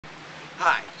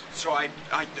Hi. So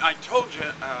I told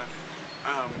you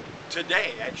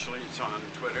today, actually, it's on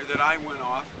Twitter, that I went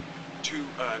off to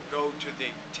go to the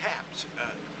TAPS,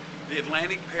 the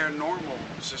Atlantic Paranormal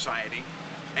Society,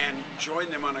 and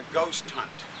join them on a ghost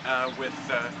hunt with,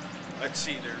 let's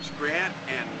see, there's Grant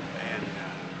and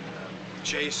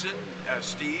Jason,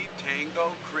 Steve,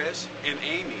 Tango, Chris, and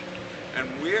Amy. And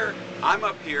I'm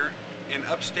up here in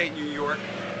upstate New York,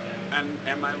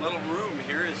 and my little room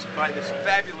here is by this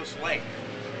fabulous lake.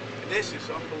 This is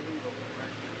unbelievable, right?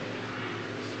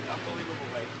 This is an unbelievable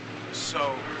lake.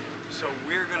 So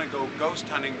we're gonna go ghost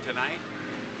hunting tonight,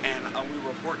 and we'll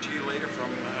report to you later from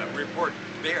report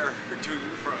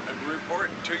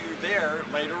to you there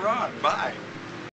later on. Bye.